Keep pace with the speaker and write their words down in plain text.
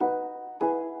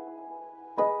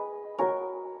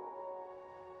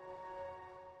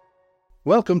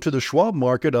Welcome to the Schwab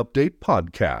Market Update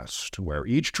podcast, where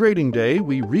each trading day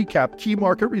we recap key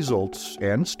market results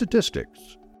and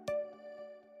statistics.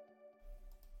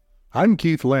 I'm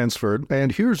Keith Lansford,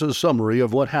 and here's a summary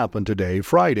of what happened today,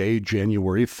 Friday,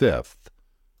 January 5th.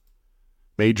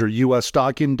 Major U.S.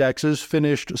 stock indexes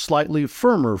finished slightly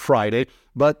firmer Friday,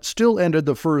 but still ended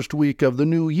the first week of the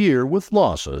new year with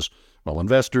losses, while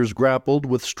investors grappled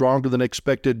with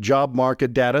stronger-than-expected job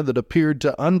market data that appeared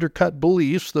to undercut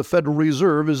beliefs the Federal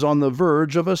Reserve is on the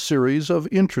verge of a series of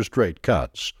interest rate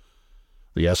cuts.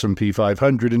 The S&P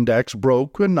 500 index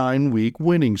broke a 9-week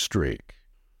winning streak.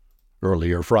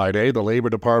 Earlier Friday, the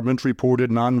Labor Department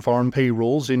reported non-farm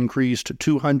payrolls increased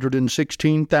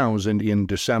 216,000 in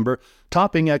December,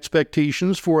 topping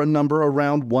expectations for a number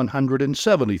around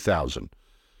 170,000.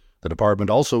 The department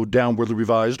also downwardly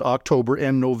revised October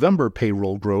and November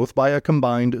payroll growth by a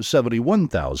combined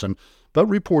 71,000, but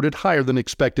reported higher than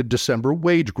expected December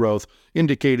wage growth,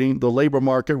 indicating the labor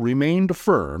market remained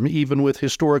firm even with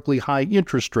historically high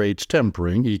interest rates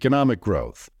tempering economic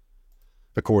growth.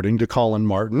 According to Colin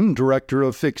Martin, director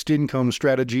of fixed income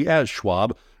strategy at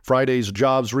Schwab, Friday's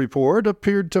jobs report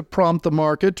appeared to prompt the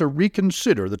market to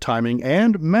reconsider the timing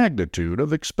and magnitude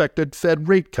of expected Fed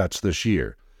rate cuts this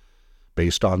year.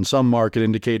 Based on some market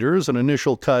indicators, an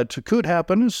initial cut could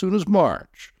happen as soon as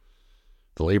March.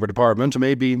 The Labor Department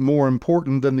may be more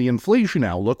important than the inflation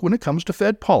outlook when it comes to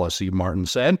Fed policy, Martin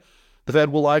said. The Fed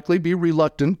will likely be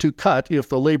reluctant to cut if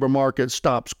the labor market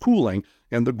stops cooling,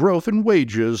 and the growth in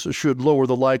wages should lower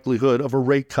the likelihood of a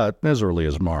rate cut as early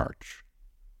as March.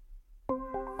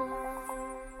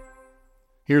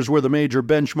 Here's where the major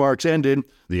benchmarks ended.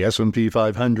 The S&P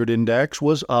 500 index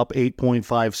was up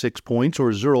 8.56 points,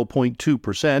 or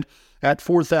 0.2%, at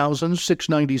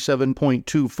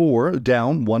 4,697.24,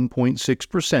 down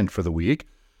 1.6% for the week.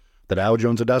 The Dow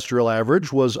Jones Industrial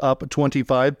Average was up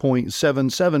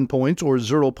 25.77 points, or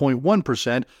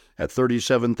 0.1%, at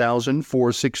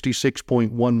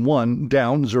 37,466.11,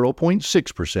 down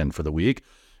 0.6% for the week.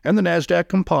 And the Nasdaq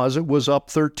Composite was up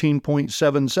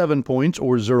 13.77 points,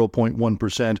 or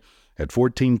 0.1%, at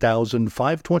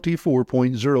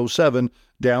 14,524.07,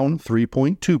 down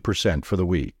 3.2% for the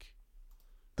week.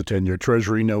 The 10-year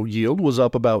Treasury note yield was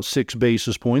up about 6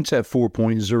 basis points at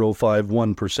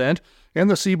 4.051%, and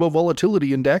the SIBO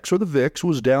Volatility Index, or the VIX,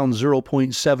 was down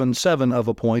 0.77 of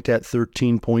a point at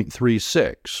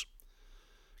 13.36.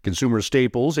 Consumer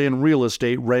staples and real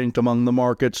estate ranked among the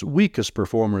market's weakest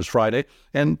performers Friday,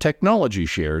 and technology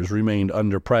shares remained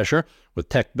under pressure, with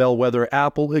tech bellwether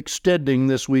Apple extending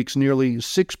this week's nearly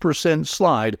 6%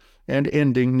 slide and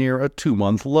ending near a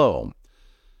 2-month low.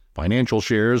 Financial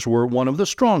shares were one of the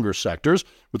stronger sectors,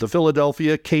 with the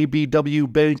Philadelphia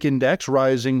KBW Bank Index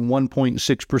rising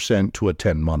 1.6% to a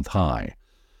 10-month high.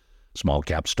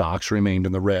 Small-cap stocks remained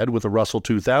in the red, with the Russell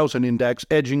 2000 index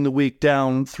edging the week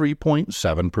down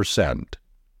 3.7%.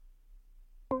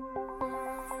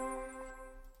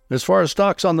 As far as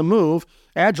stocks on the move,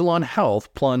 Agilon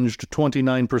Health plunged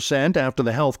 29% after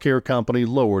the healthcare company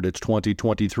lowered its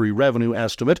 2023 revenue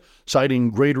estimate, citing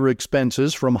greater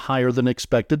expenses from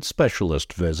higher-than-expected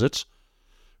specialist visits.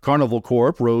 Carnival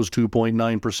Corp rose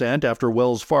 2.9% after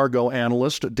Wells Fargo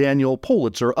analyst Daniel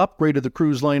Politzer upgraded the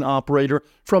cruise line operator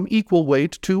from equal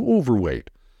weight to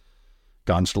overweight.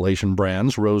 Constellation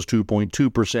Brands rose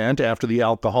 2.2% after the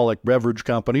alcoholic beverage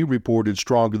company reported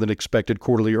stronger-than-expected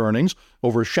quarterly earnings,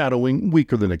 overshadowing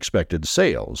weaker-than-expected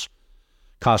sales.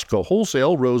 Costco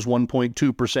Wholesale rose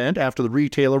 1.2% after the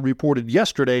retailer reported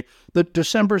yesterday that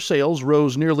December sales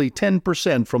rose nearly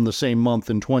 10% from the same month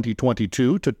in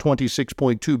 2022 to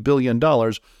 $26.2 billion,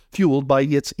 fueled by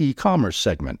its e-commerce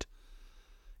segment.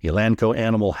 Elanco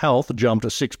Animal Health jumped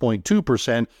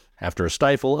 6.2% after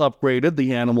Stifel upgraded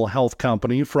the animal health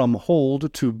company from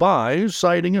hold to buy,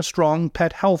 citing a strong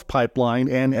pet health pipeline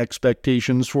and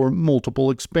expectations for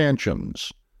multiple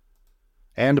expansions.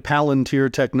 And Palantir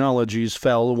Technologies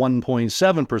fell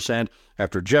 1.7%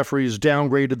 after Jefferies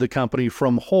downgraded the company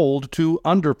from hold to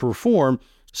underperform,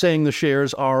 saying the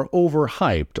shares are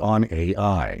overhyped on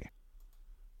AI.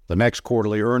 The next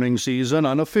quarterly earnings season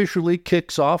unofficially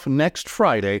kicks off next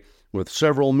Friday, with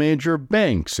several major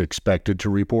banks expected to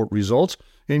report results,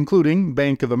 including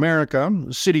Bank of America,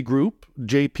 Citigroup,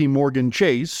 J.P. Morgan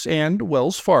Chase, and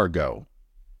Wells Fargo.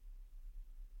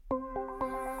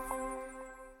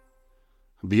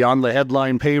 Beyond the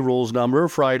headline payrolls number,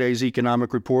 Friday's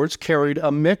economic reports carried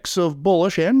a mix of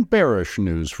bullish and bearish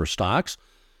news for stocks.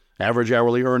 Average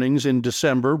hourly earnings in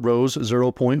December rose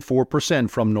 0.4%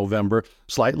 from November,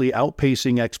 slightly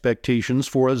outpacing expectations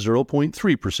for a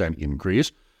 0.3%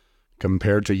 increase.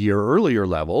 Compared to year-earlier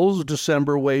levels,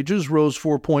 December wages rose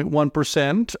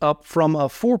 4.1%, up from a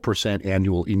 4%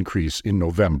 annual increase in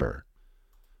November.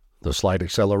 The slight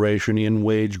acceleration in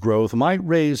wage growth might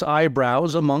raise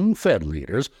eyebrows among Fed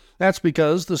leaders. That's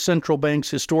because the central bank's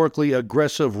historically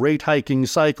aggressive rate-hiking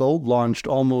cycle, launched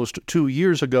almost 2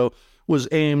 years ago, was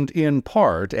aimed in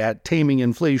part at taming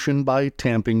inflation by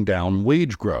tamping down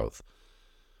wage growth.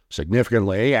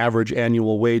 Significantly, average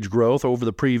annual wage growth over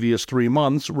the previous 3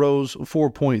 months rose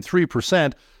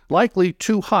 4.3%, likely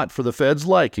too hot for the Fed's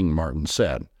liking, Martin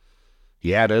said.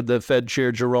 He added that Fed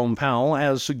Chair Jerome Powell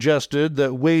has suggested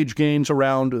that wage gains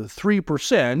around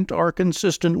 3% are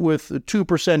consistent with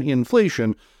 2%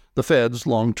 inflation, the Fed's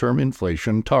long-term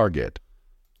inflation target.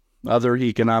 Other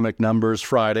economic numbers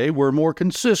Friday were more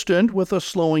consistent with a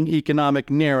slowing economic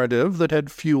narrative that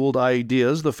had fueled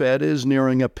ideas the Fed is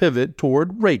nearing a pivot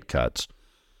toward rate cuts.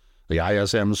 The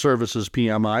ISM Services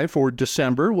PMI for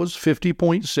December was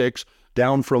 50.6,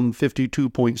 down from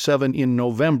 52.7 in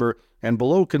November, and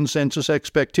below consensus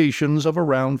expectations of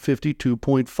around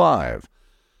 52.5.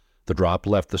 The drop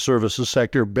left the services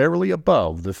sector barely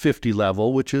above the 50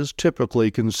 level, which is typically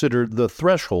considered the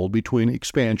threshold between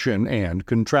expansion and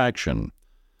contraction.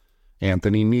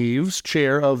 Anthony Neves,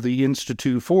 chair of the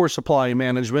Institute for Supply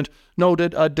Management,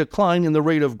 noted a decline in the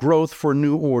rate of growth for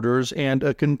new orders and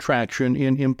a contraction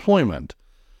in employment.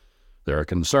 There are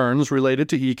concerns related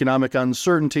to economic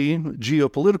uncertainty,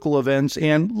 geopolitical events,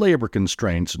 and labor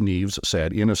constraints, Neves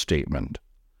said in a statement.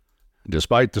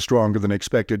 Despite the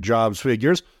stronger-than-expected jobs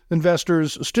figures,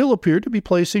 investors still appear to be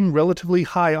placing relatively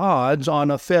high odds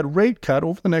on a Fed rate cut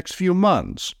over the next few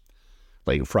months.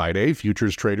 Late Friday,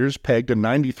 futures traders pegged a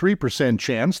 93%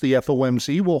 chance the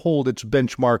FOMC will hold its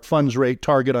benchmark funds rate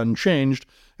target unchanged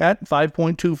at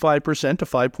 5.25% to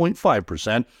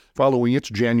 5.5%, following its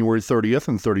January 30th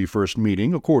and 31st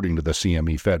meeting, according to the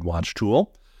CME FedWatch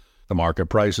tool. The market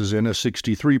prices in a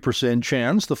 63%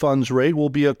 chance the funds rate will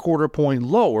be a quarter point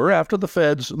lower after the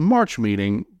Fed's March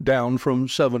meeting, down from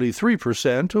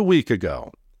 73% a week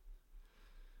ago.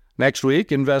 Next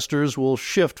week, investors will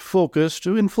shift focus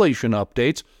to inflation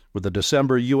updates, with the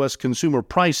December U.S. Consumer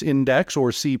Price Index,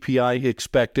 or CPI,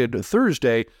 expected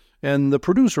Thursday, and the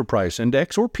Producer Price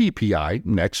Index, or PPI,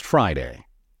 next Friday.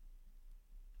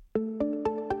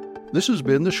 This has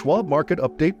been the Schwab Market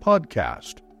Update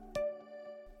podcast.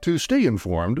 To stay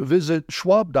informed, visit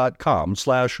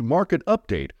schwab.com/market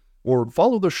update or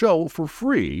follow the show for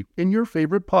free in your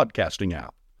favorite podcasting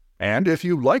app. And if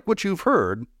you like what you've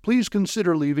heard, please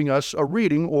consider leaving us a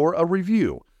rating or a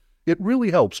review. It really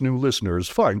helps new listeners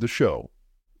find the show.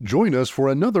 Join us for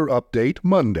another update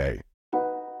Monday.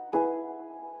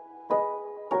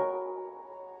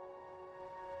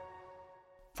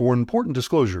 For important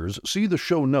disclosures, see the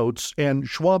show notes and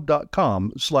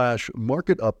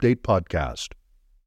schwab.com/market update podcast.